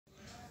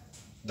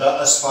the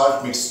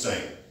asphalt mix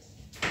design.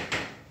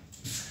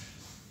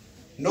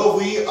 Now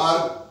we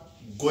are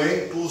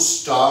going to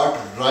start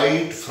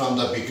right from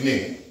the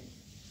beginning,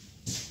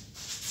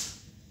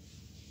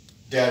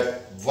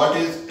 that what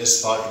is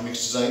asphalt mix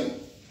design,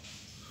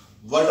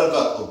 what are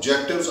the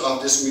objectives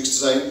of this mix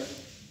design,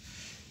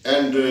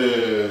 and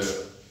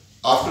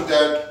after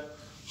that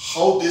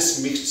how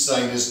this mix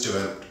design is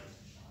developed.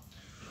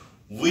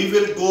 We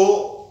will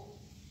go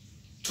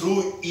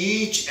through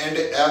each and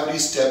every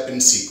step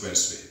in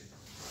sequence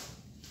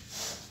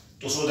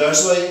way. So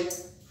that's why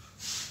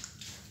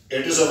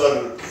it is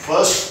our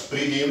first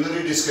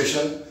preliminary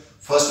discussion.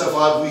 First of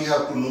all, we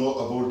have to know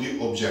about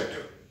the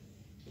objective.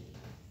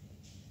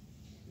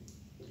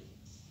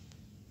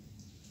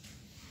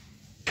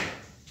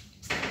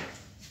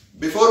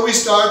 Before we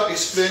start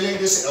explaining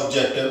this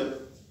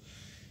objective,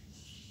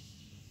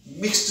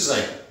 mix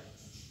design,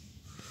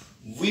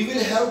 we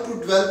will have to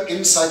develop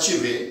in such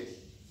a way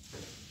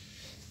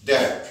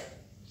that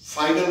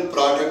final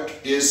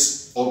product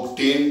is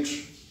obtained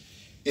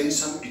in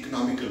some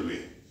economical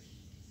way.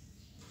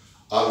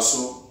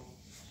 Also,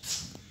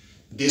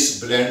 this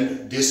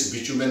blend, this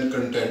bitumen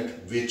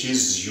content which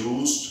is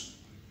used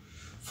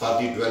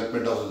for the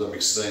development of the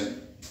mix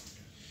design,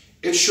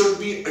 it should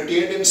be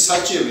attained in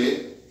such a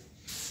way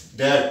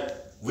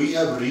that we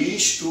have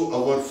reached to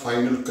our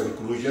final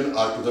conclusion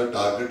or to the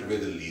target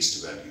with the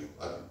least value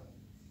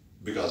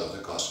because of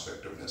the cost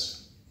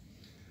effectiveness.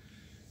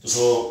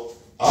 So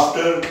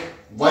after,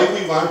 why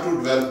we want to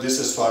develop this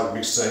asphalt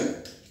mix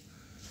design?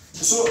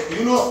 So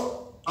you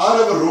know,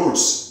 all our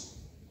roads,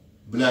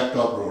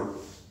 blacktop road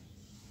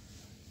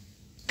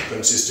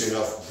consisting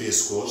of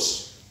base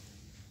course,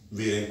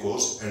 wearing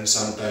course, and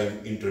sometime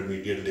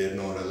intermediate layer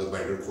known as a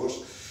binder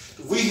course.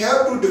 We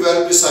have to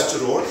develop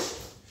such a road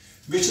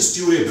which is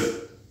durable.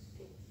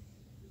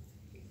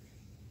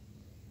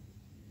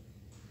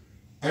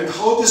 And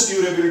how this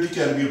durability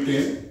can be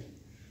obtained?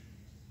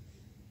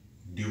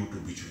 Due to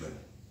bitumen.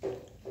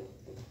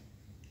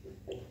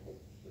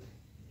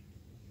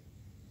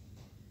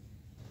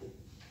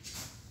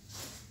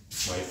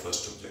 My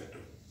first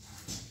objective.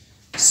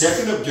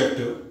 Second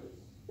objective,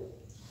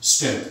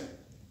 strength.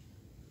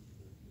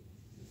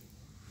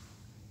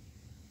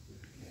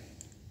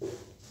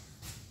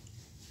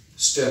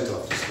 Strength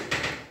of this road.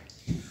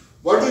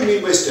 What do you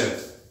mean by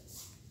strength?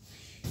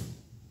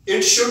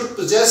 It should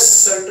possess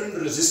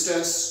certain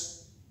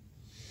resistance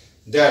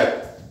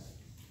that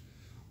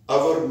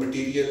our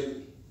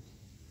material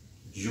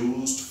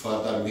used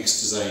for the mix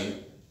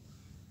design,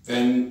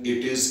 when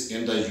it is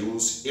in the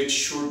use, it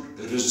should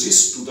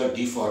resist to the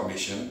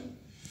deformation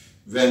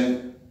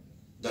when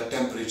the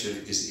temperature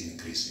is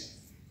increasing.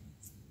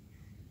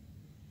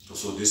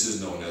 So this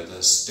is known as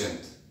the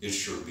strength. It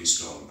should be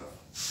strong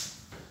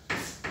enough.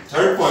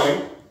 Third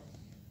point,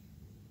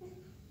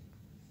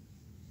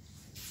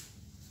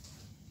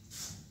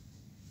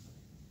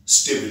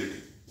 stability.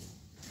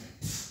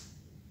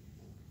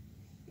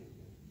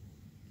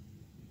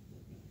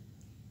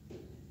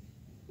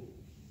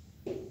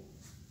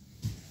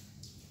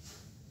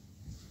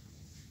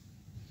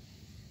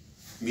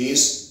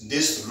 Means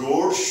this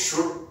road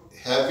should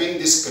having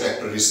these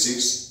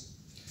characteristics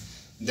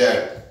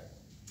that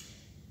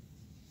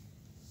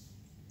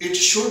it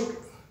should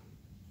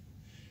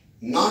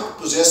not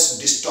possess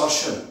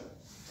distortion.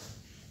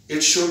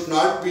 It should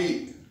not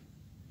be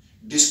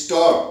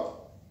disturbed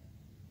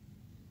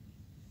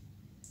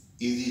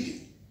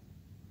easily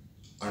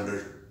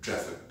under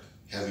traffic,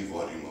 heavy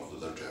volume of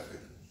the traffic.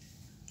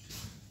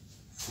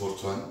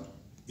 Fourth one,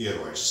 air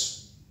voids.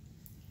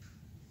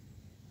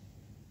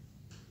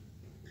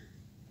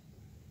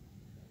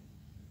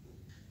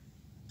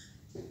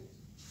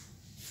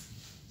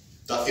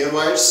 The air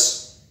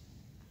voids,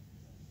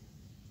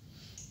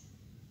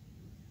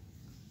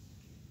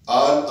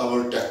 all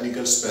our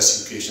technical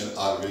specification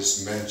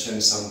always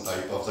mention some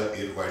type of the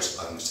air voids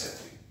are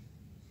necessary.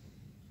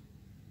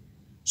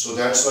 So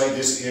that's why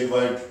this air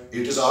void,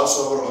 it is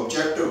also our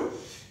objective.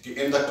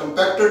 In the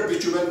compacted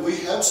bitumen we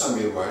have some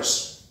air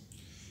voids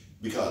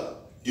because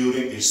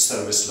during its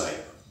service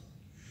life,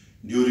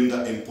 during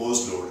the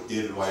imposed load,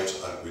 air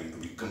voids are going to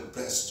be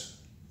compressed.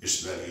 Its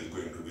value is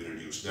going to be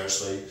reduced.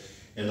 That's why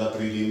in the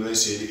preliminary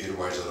stage, air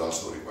voids are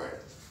also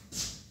required.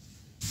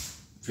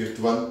 Fifth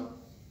one,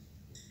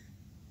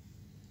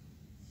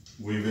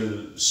 we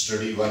will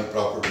study one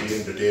property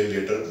in detail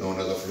later known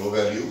as the flow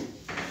value.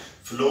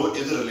 Flow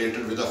is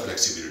related with the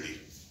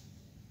flexibility.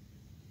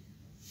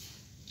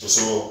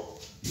 So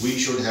we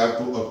should have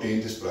to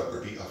obtain this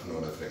property of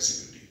known as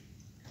flexibility.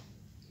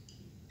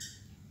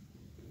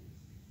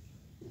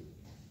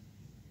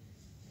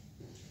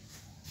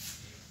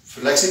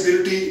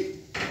 Flexibility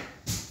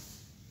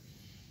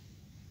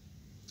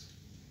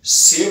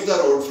save the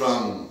road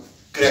from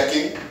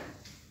cracking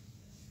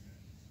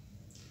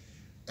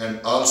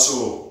and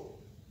also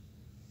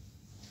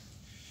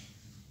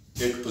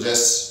it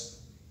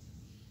possesses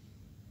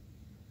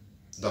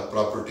the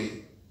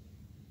property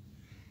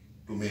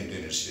to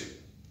maintain its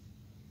shape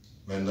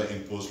when the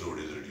imposed load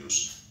is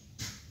reduced.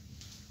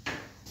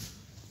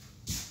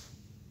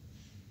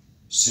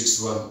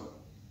 6:1.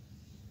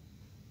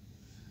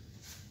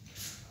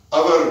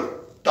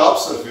 Our top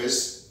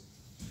surface,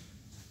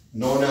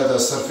 known as the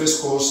surface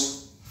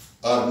course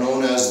or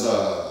known as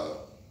the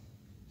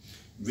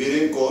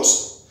wearing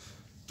course.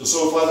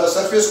 So for the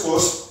surface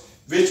course,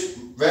 which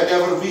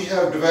whenever we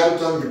have developed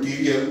the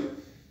material,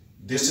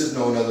 this is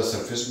known as the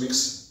surface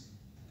mix.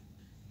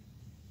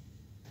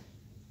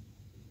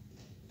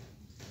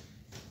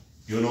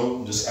 You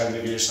know, these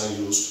aggregates are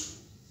used.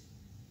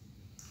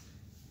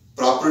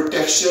 Proper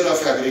texture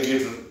of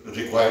aggregate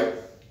required,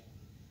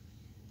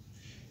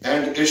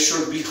 and it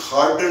should be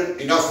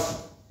hardened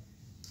enough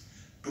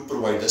to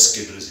provide the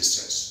skid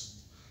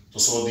resistance.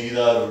 So these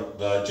are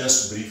the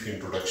just brief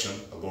introduction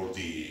about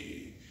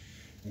the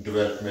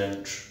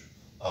development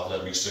of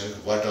the mixture.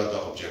 What are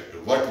the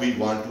objectives, what we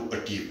want to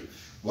achieve,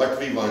 what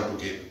we want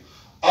to gain.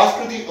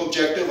 After the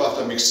objective of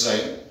the mix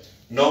design,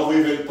 now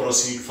we will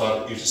proceed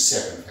for its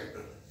second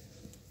factor.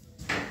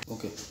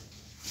 Okay.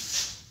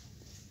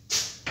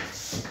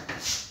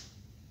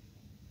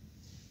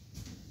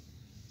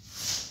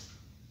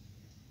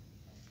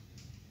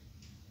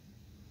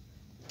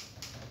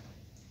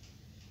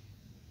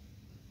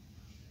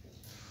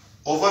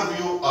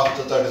 Overview of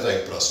the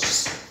design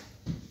process.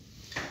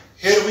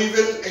 Here we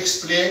will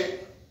explain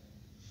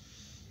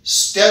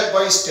step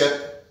by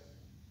step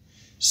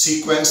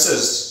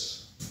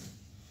sequences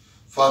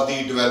for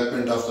the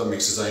development of the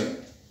mix design.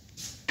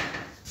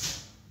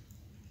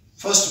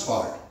 First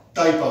part,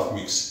 type of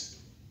mix.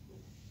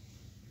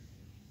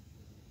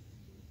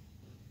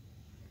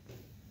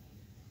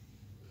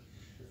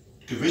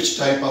 Which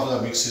type of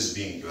the mix is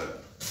being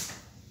developed?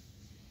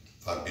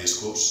 For base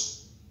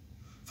course,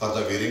 for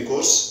the wearing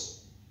course,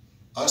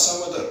 or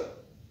some other.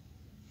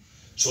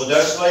 So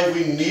that's why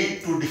we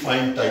need to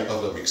define type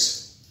of the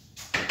mix.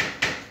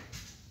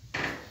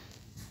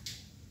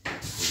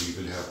 So we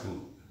will have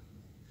to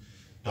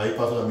type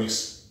of the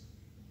mix.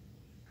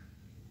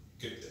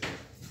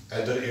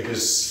 Either it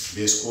is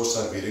base course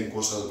or wearing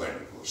course or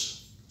binding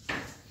course.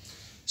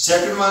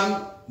 Second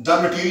one,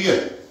 the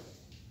material.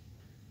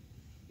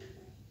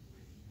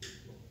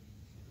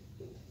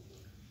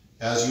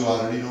 As you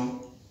already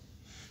know,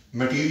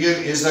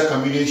 material is the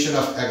combination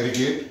of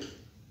aggregate,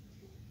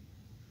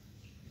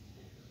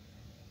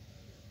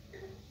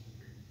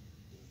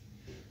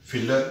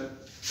 filler,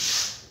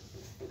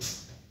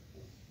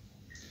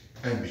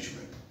 and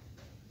bitumen.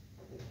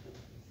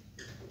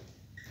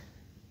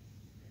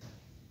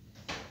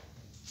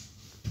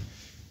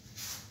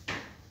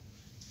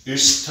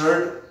 Its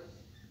third,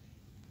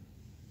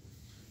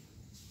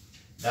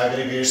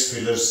 aggregates,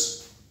 fillers.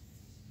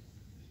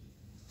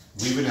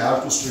 We will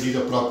have to study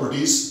the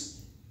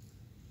properties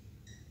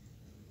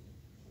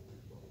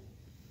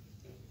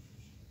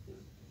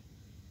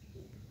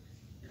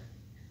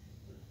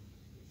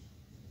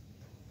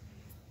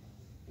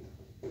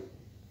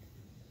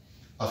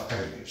of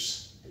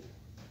aggregates.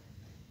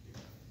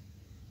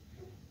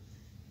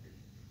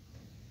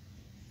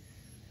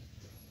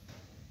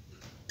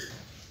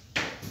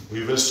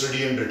 We will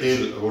study in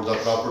detail about the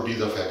properties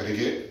of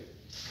aggregate,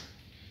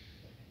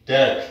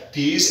 that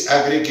these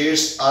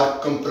aggregates are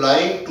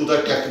complying to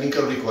the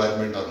technical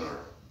requirement or not.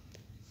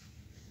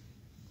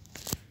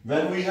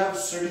 When we have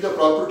studied the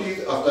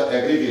properties of the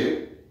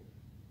aggregate,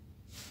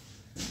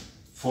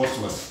 fourth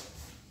one,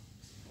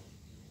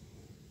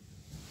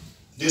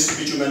 this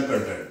bitumen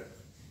content,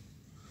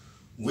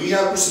 we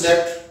have to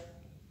select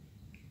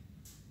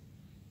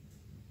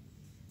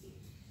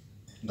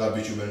the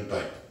bitumen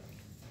type.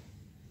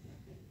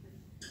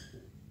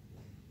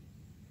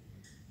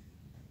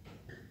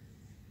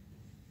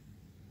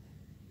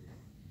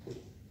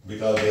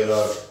 Because there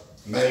are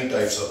many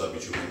types of the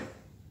bitumen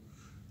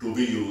to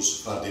be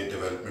used for the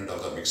development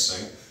of the mix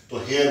design. So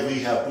here we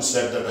have to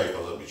select the type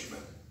of the bitumen.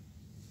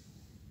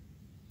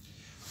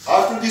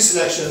 After the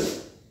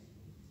selection,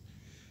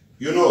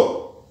 you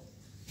know,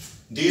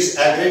 these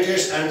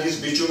aggregates and these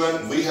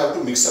bitumen we have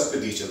to mix up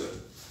with each other.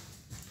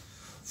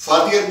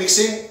 For their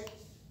mixing,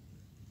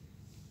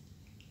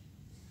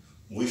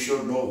 we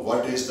should know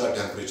what is the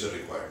temperature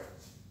required.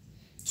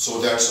 So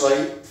that's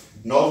why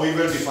now we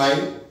will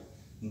define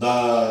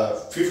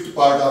the fifth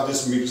part of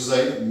this mix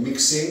design,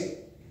 mixing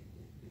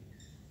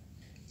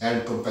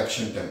and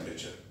compaction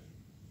temperature.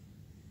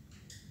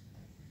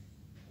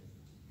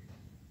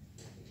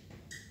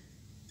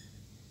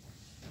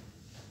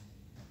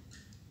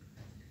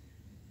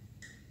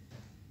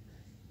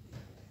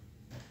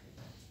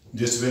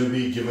 This will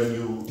be given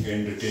you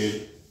in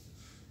detail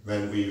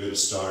when we will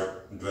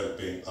start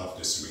developing of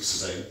this mix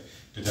design,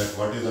 that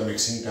what is the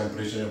mixing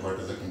temperature and what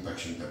is the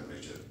compaction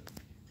temperature.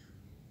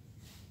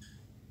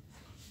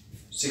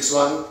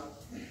 6.1.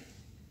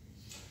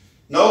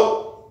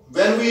 Now,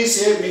 when we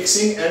say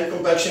mixing and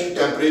compaction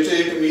temperature,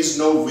 it means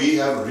now we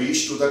have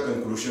reached to the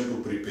conclusion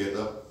to prepare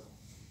the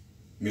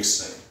mix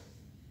design.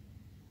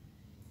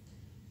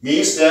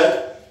 Means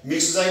that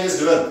mix design is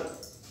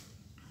developed.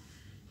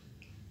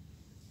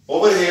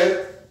 Over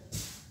here,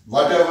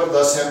 whatever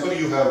the sample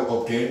you have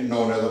obtained,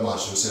 known as the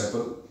master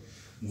sample,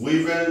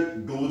 we will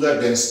do the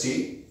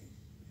density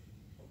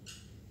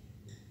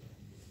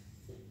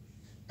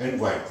and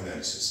void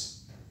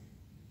analysis.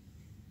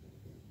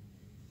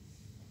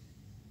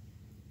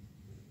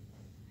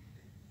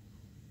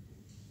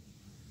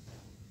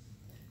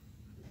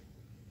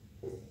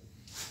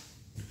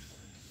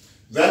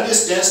 When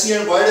this density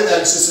and void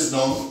analysis is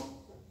known,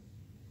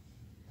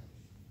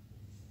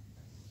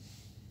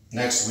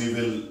 next we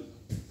will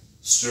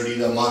study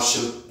the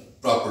Marshall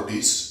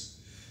properties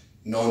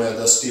known as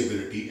the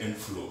stability and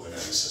flow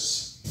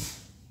analysis.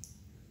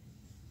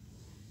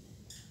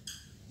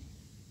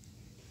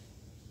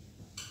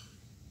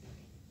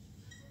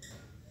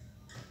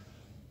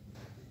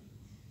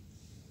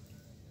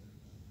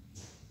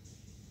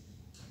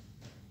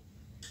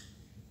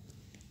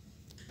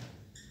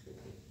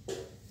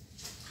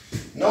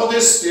 Now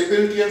this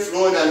stability and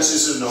flow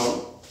analysis is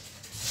known.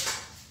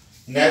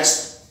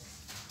 Next,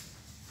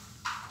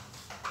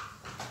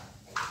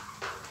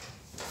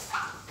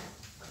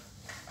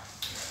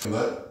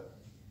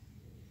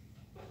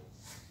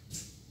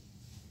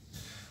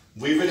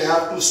 we will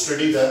have to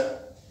study the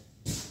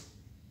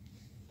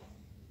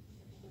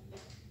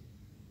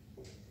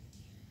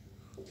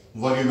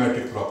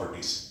volumetric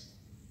properties.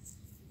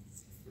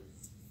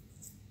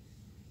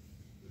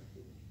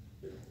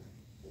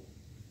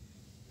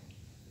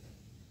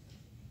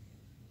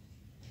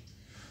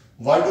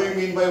 What do you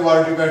mean by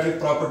volumetric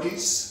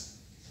properties?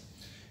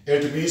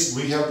 It means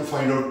we have to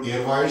find out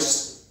air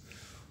voids,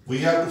 we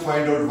have to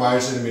find out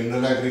voids in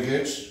mineral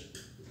aggregates,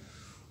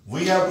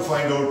 we have to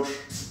find out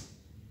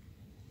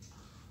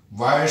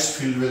voids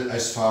filled with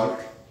asphalt.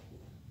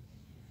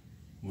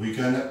 We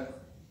can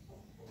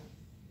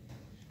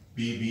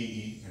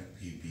PBE and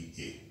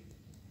PBA.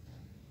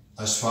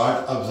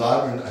 Asphalt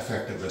absorbed and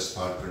effective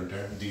asphalt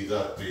content, these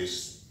are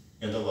placed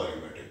in the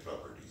volumetric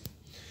properties.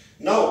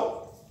 Now,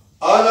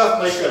 all of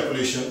my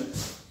calculation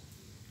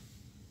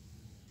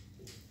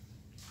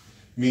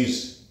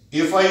means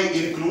if I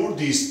include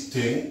these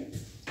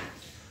things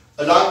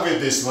along with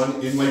this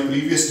one in my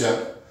previous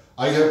step,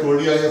 I have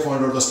told you I have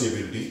found out the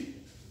stability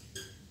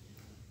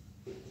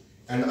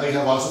and I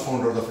have also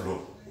found out the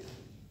flow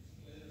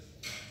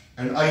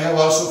and I have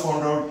also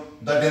found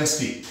out the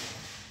density.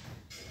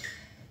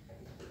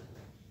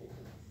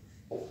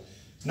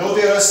 Now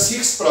there are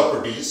 6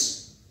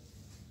 properties,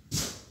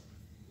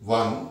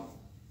 1,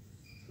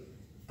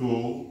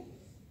 2,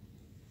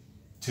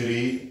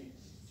 3,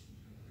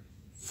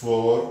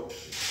 4,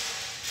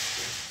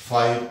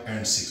 5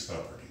 and 6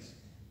 properties.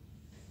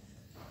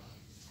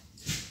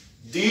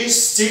 These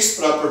 6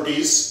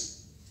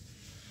 properties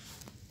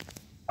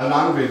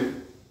along with,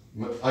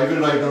 I will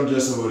write down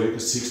just over it,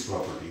 6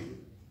 property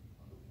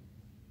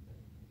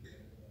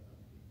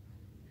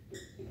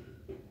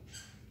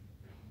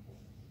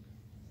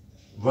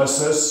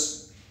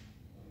versus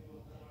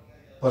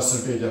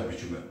percentage of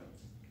bitumen.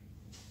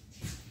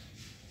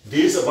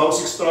 These above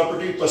 6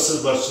 property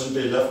versus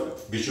percentage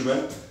of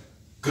bitumen,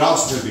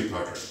 graphs will be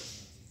plotted.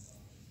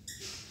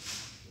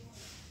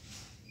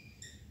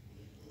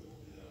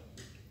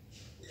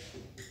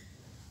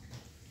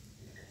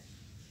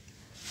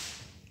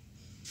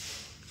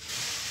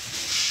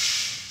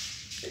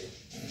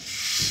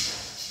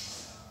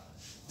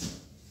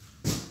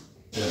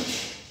 Then,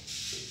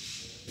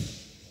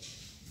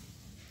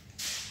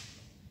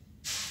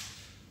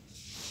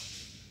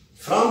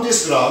 from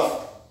this graph,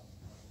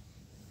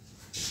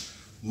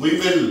 we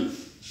will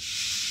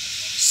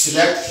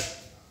select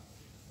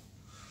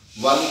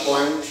one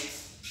point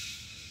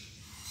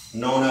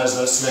known as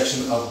the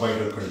selection of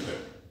binder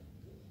content.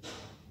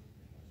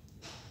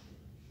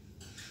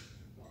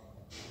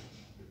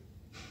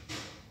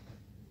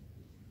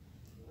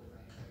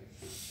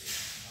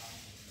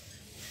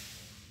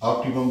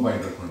 Optimum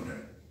binder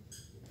content.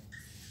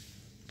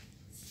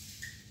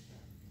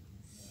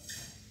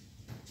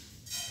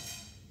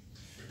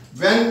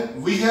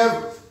 When we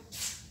have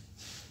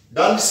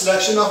done the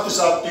selection of this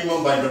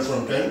optimum binder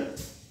content,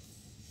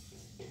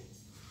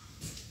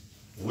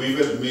 we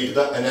will make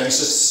the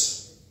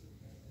analysis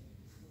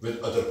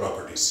with other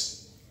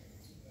properties.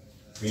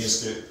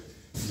 Means the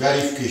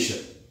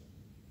verification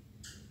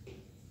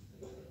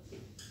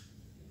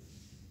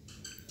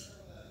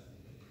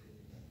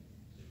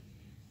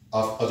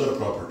of other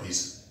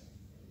properties.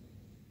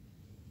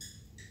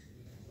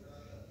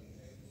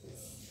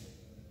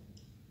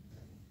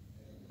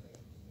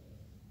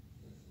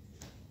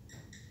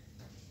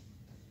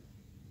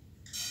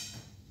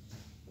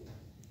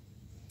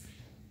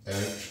 And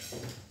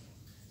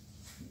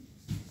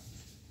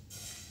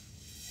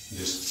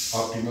this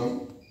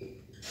optimum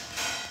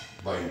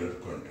binder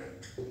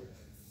content.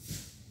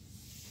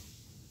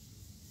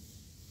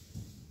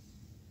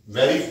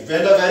 When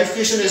the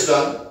verification is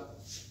done,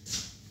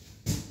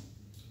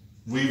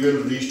 we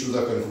will reach to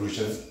the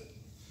conclusion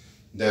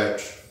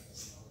that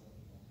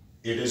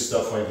it is the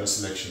final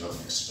selection of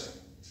mixed time.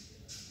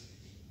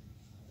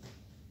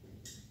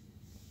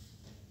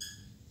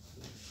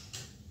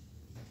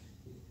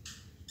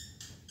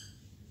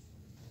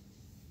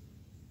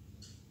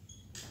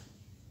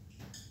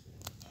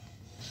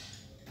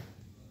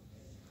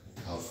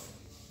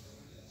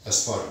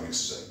 Asphalt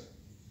mixed time.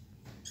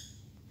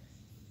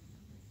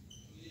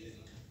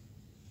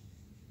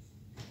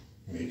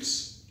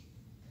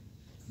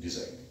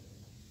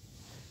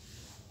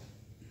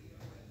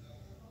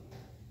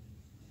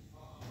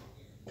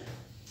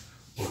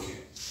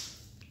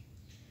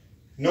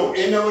 Now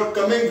in our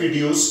coming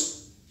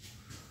videos,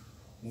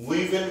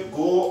 we will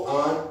go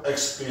on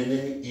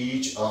explaining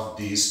each of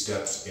these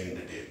steps in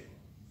detail.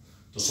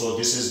 So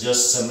this is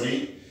just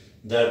summary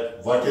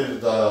that what is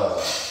the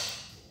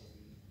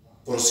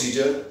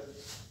procedure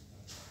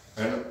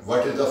and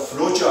what is the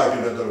flow chart,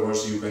 in other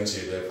words you can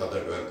say that, for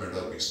the development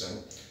of mixed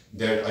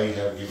that I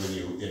have given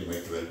you in my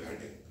 12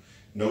 heading.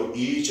 Now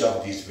each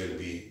of these will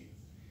be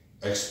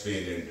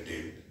explained in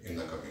detail in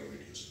the coming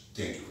videos.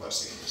 Thank you for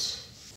seeing this.